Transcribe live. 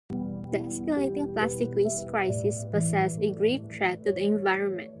The escalating plastic waste crisis poses a grave threat to the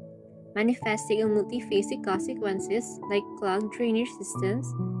environment, manifesting in multifaceted consequences like clogged drainage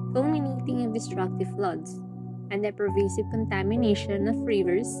systems, culminating in destructive floods, and the pervasive contamination of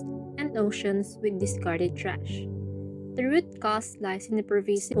rivers and oceans with discarded trash. The root cause lies in the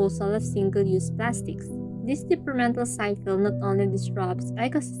pervasive disposal of single-use plastics. This detrimental cycle not only disrupts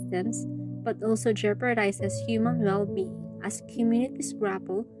ecosystems but also jeopardizes human well-being as communities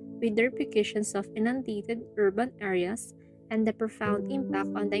grapple with the repercussions of inundated urban areas and the profound impact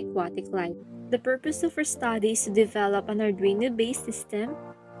on the aquatic life. The purpose of our study is to develop an Arduino-based system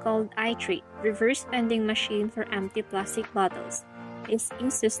called iTrade, reverse vending machine for empty plastic bottles. It's a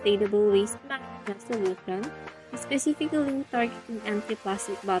sustainable waste management solution specifically targeting empty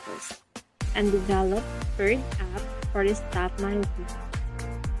plastic bottles, and develop third app for the staff management.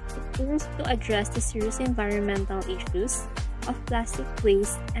 It aims to address the serious environmental issues of plastic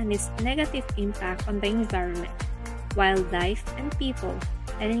waste and its negative impact on the environment, wildlife, and people,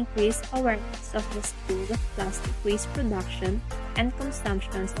 and increase awareness of the scale of plastic waste production and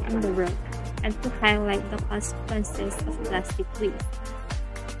consumption in the world, and to highlight the consequences of plastic waste.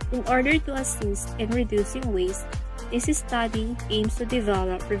 In order to assist in reducing waste, this study aims to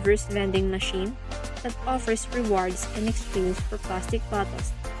develop a reverse vending machine that offers rewards in exchange for plastic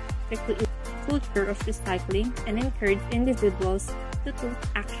bottles, to create a culture of recycling and encourage individuals to take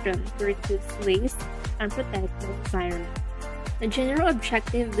action to reduce waste and protect the environment. The general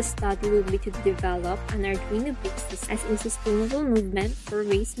objective of the study will be to develop an Arduino-based system as a sustainable movement for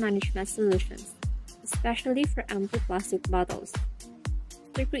waste management solutions, especially for empty plastic bottles.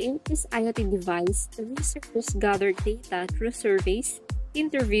 To create this IoT device, the researchers gathered data through surveys,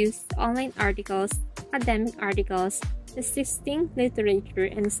 interviews, online articles, academic articles, existing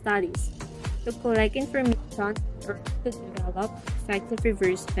literature, and studies to collect information or to develop effective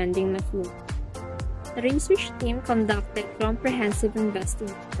reverse vending machine. The research team conducted comprehensive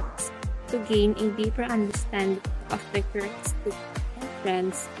investigations to gain a deeper understanding of the current state and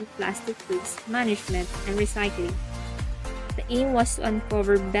trends in plastic waste management and recycling. The aim was to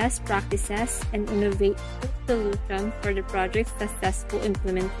uncover best practices and innovative solutions for the project's successful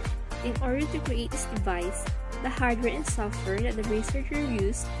implementation. In order to create this device, the hardware and software that the researcher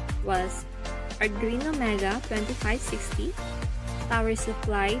used was Arduino Mega 2560, Power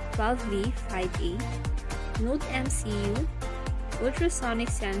Supply 12V5A, Node MCU, ultrasonic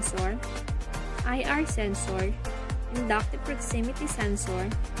sensor, IR sensor, inductive proximity sensor,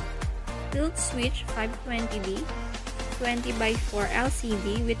 tilt switch 520D, 20x4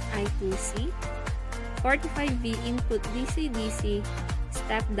 LCD with I2C, 45V input DC-DC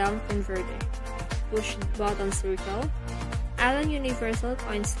step-down converter, push button circle, Allen universal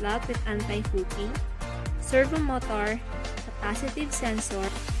coin slot with anti-hooking, servo motor, capacitive sensor,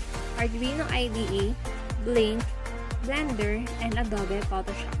 Arduino IDE, Blink, Blender, and Adobe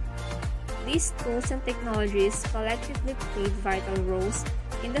Photoshop. These tools and technologies collectively played vital roles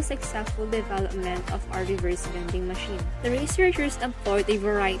in the successful development of our reverse vending machine. The researchers employed a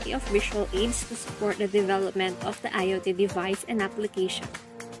variety of visual aids to support the development of the IoT device and application.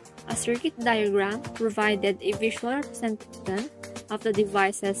 A circuit diagram provided a visual representation of the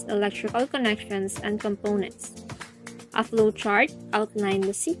device's electrical connections and components. A flowchart outlined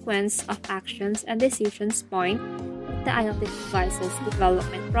the sequence of actions and decisions point in the IoT device's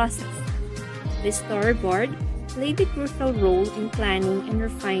development process. The storyboard played a crucial role in planning and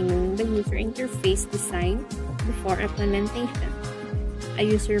refining the user interface design before implementation. A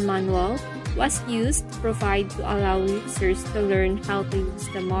user manual was used to provide to allow users to learn how to use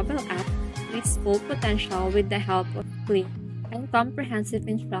the mobile app to its full potential with the help of clear and comprehensive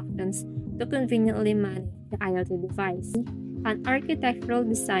instructions to conveniently manage the IoT device. An architectural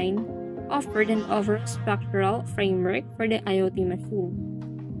design offered an overall structural framework for the IoT machine.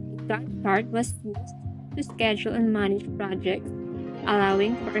 A Gantt chart was used to schedule and manage projects,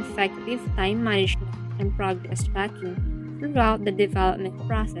 allowing for effective time management and progress tracking throughout the development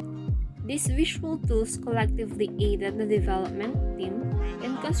process. These visual tools collectively aided the development team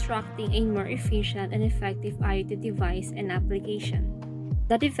in constructing a more efficient and effective IoT device and application.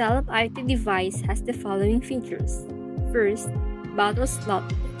 The developed IoT device has the following features. First, bottle slot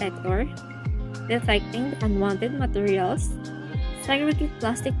detector, detecting the unwanted materials, segregate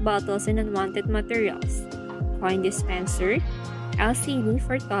plastic bottles and unwanted materials, coin dispenser, LCD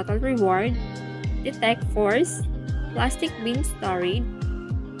for total reward, detect force, plastic bin storage,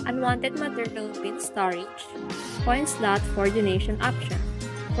 unwanted material bin storage, coin slot for donation option.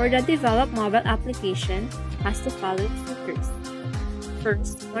 For the developed mobile application, has the following features.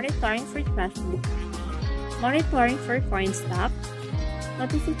 First, monitoring for trash bin, monitoring for coin stop,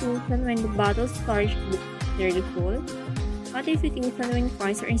 notification when the bottle storage is nearly full, notification when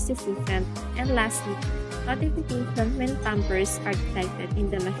coins are insufficient, and lastly, notification when tampers are detected in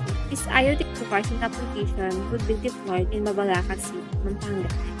the machine. This IoT enforcement application would be deployed in Mabalacat City, Pampanga.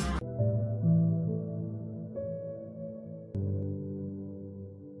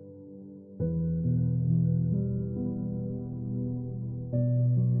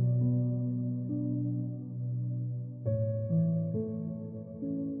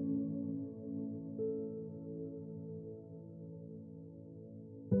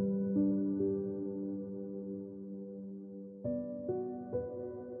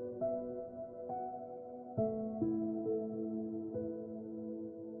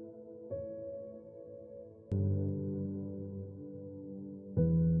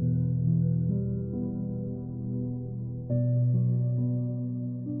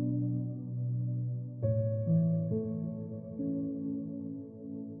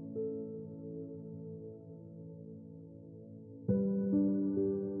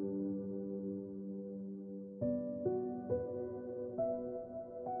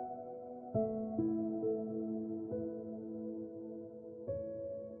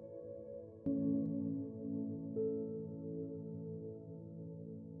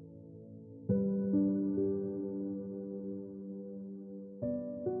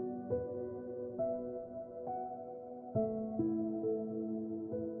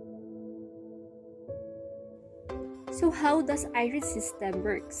 So how does iTrade system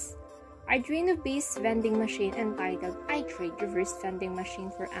works? Arduino-based vending machine entitled iTrade Reverse Vending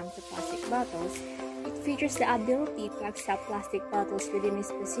Machine for Empty Plastic Bottles. It features the ability to accept plastic bottles within a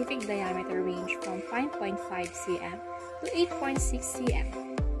specific diameter range from 5.5 cm to 8.6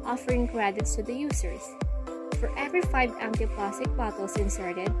 cm, offering credits to the users. For every 5 empty plastic bottles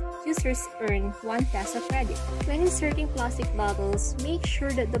inserted, users earn 1 peso credit. When inserting plastic bottles, make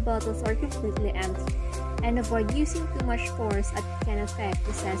sure that the bottles are completely empty and avoid using too much force that can affect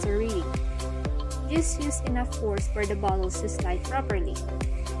the sensor reading. Just use enough force for the bottles to slide properly.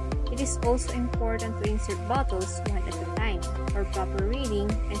 It is also important to insert bottles one at a time for proper reading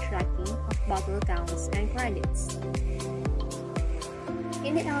and tracking of bottle counts and credits.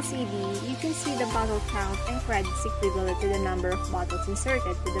 In the LCD, you can see the bottle count and credits equivalent to the number of bottles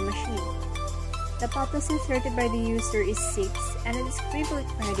inserted to the machine. The bottles inserted by the user is 6 and its equivalent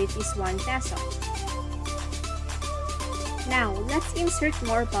credit is 1 peso. Now, let's insert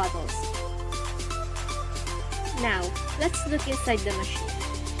more bottles. Now, let's look inside the machine.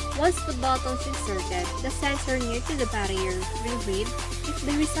 Once the bottle is inserted, the sensor near to the barrier will read if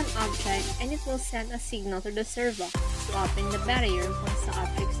there is an object and it will send a signal to the servo to open the barrier once the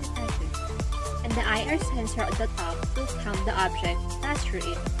object is detected. And the IR sensor at the top will count the object, pass through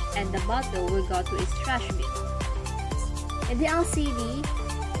it, and the bottle will go to its trash bin. In the LCD,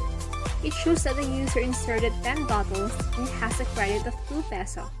 it shows that the user inserted 10 bottles and has a credit of 2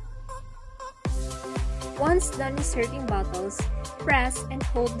 peso. Once done inserting bottles, press and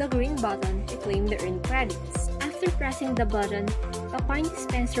hold the green button to claim the earned credits. After pressing the button, the coin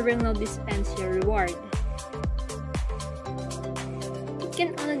dispenser will now dispense your reward. It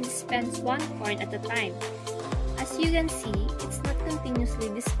can only dispense 1 coin at a time. As you can see, it's not continuously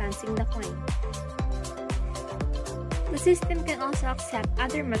dispensing the coin. The system can also accept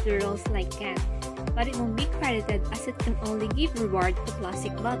other materials like can, but it won't be credited as it can only give reward to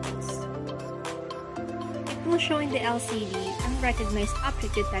plastic bottles. It will show in the LCD unrecognized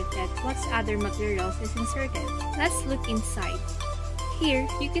object detected once other materials is inserted. Let's look inside. Here,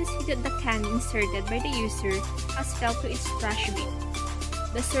 you can see that the can inserted by the user has fell to its trash bin.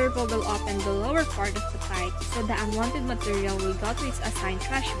 The servo will open the lower part of the pipe so the unwanted material will go to its assigned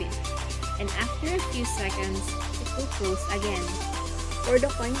trash bin, and after a few seconds, it will close again. For the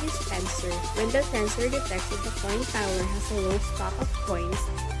coin dispenser, when the sensor detects that the coin tower has a low stock of coins,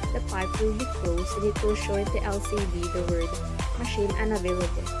 the pipe will be closed and it will show in the LCD the word "Machine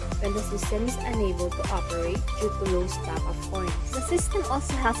Unavailable" when the system is unable to operate due to low stock of coins. The system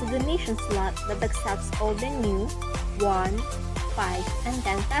also has a donation slot that accepts all the new 1, 5, and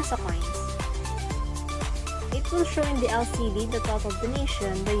 10 peso coins. It will show in the LCD the total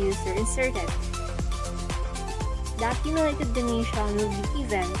donation the user inserted. The accumulated donation will be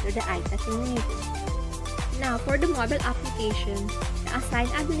given to the ITA community. Now, for the mobile application, the assigned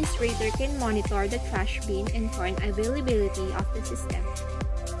administrator can monitor the trash bin and coin availability of the system.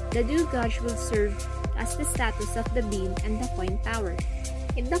 The do gauge will serve as the status of the bin and the coin tower.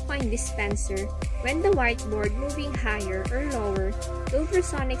 In the coin dispenser, when the whiteboard moving higher or lower, the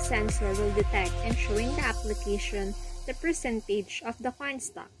ultrasonic sensor will detect and show in the application the percentage of the coin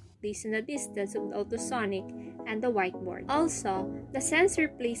stock. placed in the distance of the ultrasonic and the whiteboard. Also, the sensor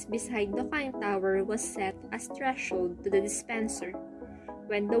placed beside the coin tower was set as threshold to the dispenser.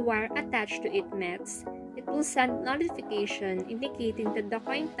 When the wire attached to it melts, it will send notification indicating that the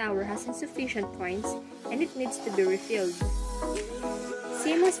coin tower has insufficient coins and it needs to be refilled.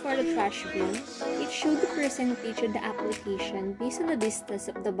 Same as for the trash bin, it showed the percentage of the application based on the distance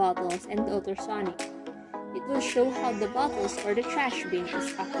of the bottles and the ultrasonic. It will show how the bottles or the trash bin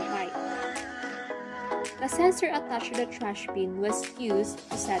is occupied. The sensor attached to the trash bin was used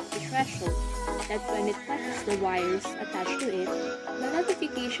to set the threshold, that when it touches the wires attached to it, the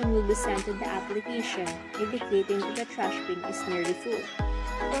notification will be sent to the application, indicating that the trash bin is nearly full.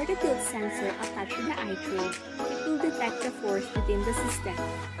 For the tilt sensor attached to the iTrade, it will detect the force within the system.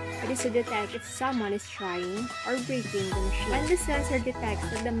 It is to detect if someone is trying or breaking the machine. When the sensor detects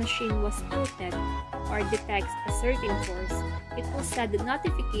that the machine was tilted or detects a certain force, it will send the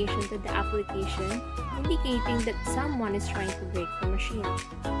notification to the application indicating that someone is trying to break the machine.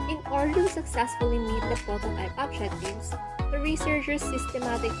 In order to successfully meet the prototype objectives, the researchers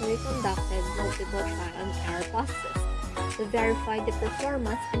systematically conducted multiple trial and error processes to verify the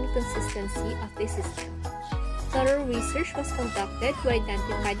performance and consistency of the system. Thorough research was conducted to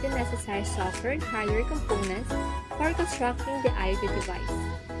identify the necessary software and hardware components for constructing the IoT device.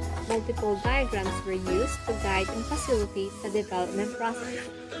 Multiple diagrams were used to guide and facilitate the development process.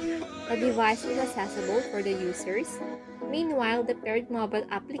 The device is accessible for the users. Meanwhile, the paired mobile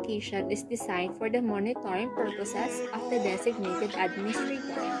application is designed for the monitoring purposes of the designated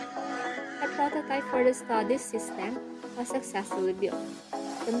administrator. A prototype for the study system was successfully built,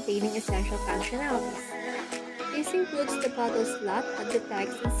 containing essential functionalities. This includes the bottle slot that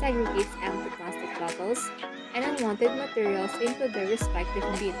detects and segregates empty plastic bottles and unwanted materials into their respective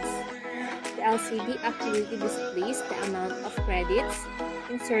bins. The LCD accurately displays the amount of credits,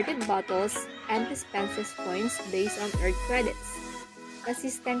 inserted bottles, and dispenses points based on earned credits. The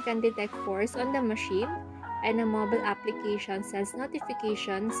system can detect force on the machine, and a mobile application sends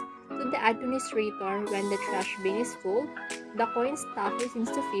notifications to the administrator when the trash bin is full, the coin stock is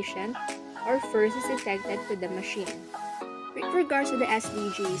insufficient, or force is detected to the machine. With regards to the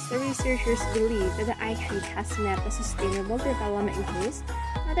SDGs, the researchers believe that the iTrade has met the sustainable development goals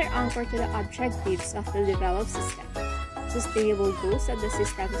that are anchored to the objectives of the developed system. Sustainable goals that the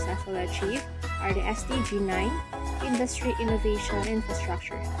system successfully achieved are the SDG 9, Industry, Innovation, and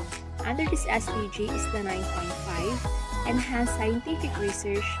Infrastructure. Under this SDG is the 9.5, Enhance scientific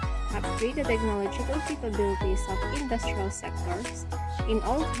research, upgrade the technological capabilities of industrial sectors in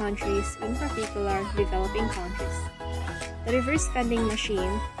all countries, in particular developing countries. The reverse vending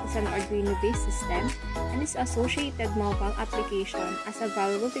machine is an Arduino-based system and its associated mobile application as a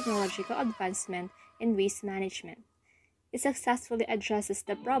valuable technological advancement in waste management. It successfully addresses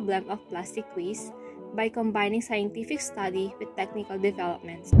the problem of plastic waste by combining scientific study with technical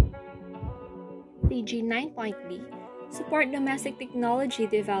developments. SDG 9.B support domestic technology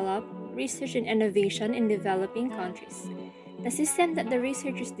developed, research and innovation in developing countries. The system that the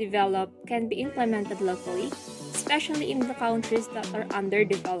researchers develop can be implemented locally, especially in the countries that are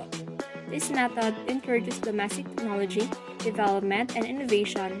underdeveloped. This method encourages domestic technology development and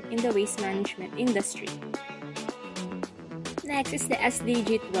innovation in the waste management industry. Next is the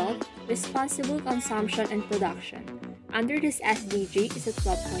SDG 12, Responsible Consumption and Production. Under this SDG is a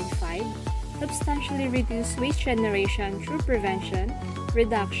 12.5, substantially reduce waste generation through prevention,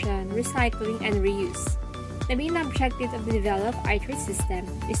 reduction, recycling, and reuse. The main objective of the developed iTrade system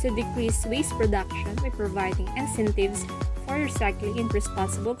is to decrease waste production by providing incentives for recycling and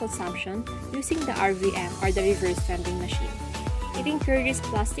responsible consumption using the RVM or the reverse vending machine. It encourages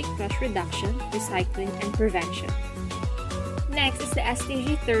plastic trash reduction, recycling, and prevention. Next is the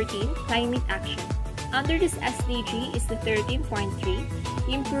SDG 13, Climate Action. Under this SDG is the 13.3,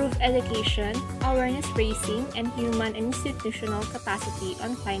 Improve education, awareness raising, and human and institutional capacity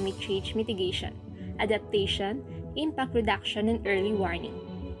on climate change mitigation, adaptation, impact reduction, and early warning.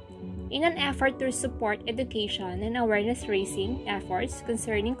 In an effort to support education and awareness raising efforts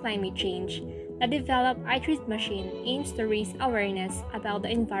concerning climate change, the developed iTrade machine aims to raise awareness about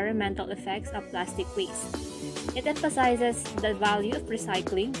the environmental effects of plastic waste. It emphasizes the value of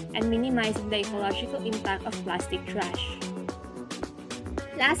recycling and minimizing the ecological impact of plastic trash.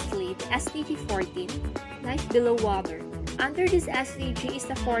 Lastly, the SDG 14, Life Below Water. Under this SDG is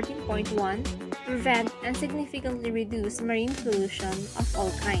the 14.1, Prevent and significantly reduce marine pollution of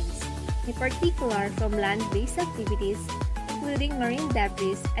all kinds, in particular from land-based activities, including marine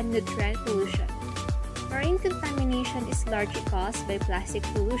debris and nutrient pollution. Marine contamination is largely caused by plastic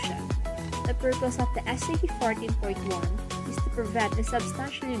pollution. The purpose of the SDG 14.1 is to prevent and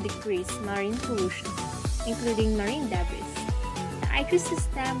substantially decrease marine pollution, including marine debris. The iTrade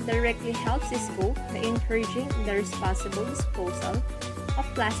system directly helps this goal by encouraging the responsible disposal of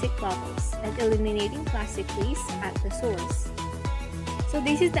plastic bottles and eliminating plastic waste at the source. So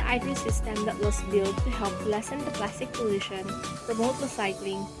this is the iTrade system that was built to help lessen the plastic pollution, promote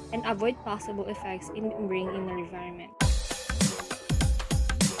recycling, and avoid possible effects in bringing in the environment.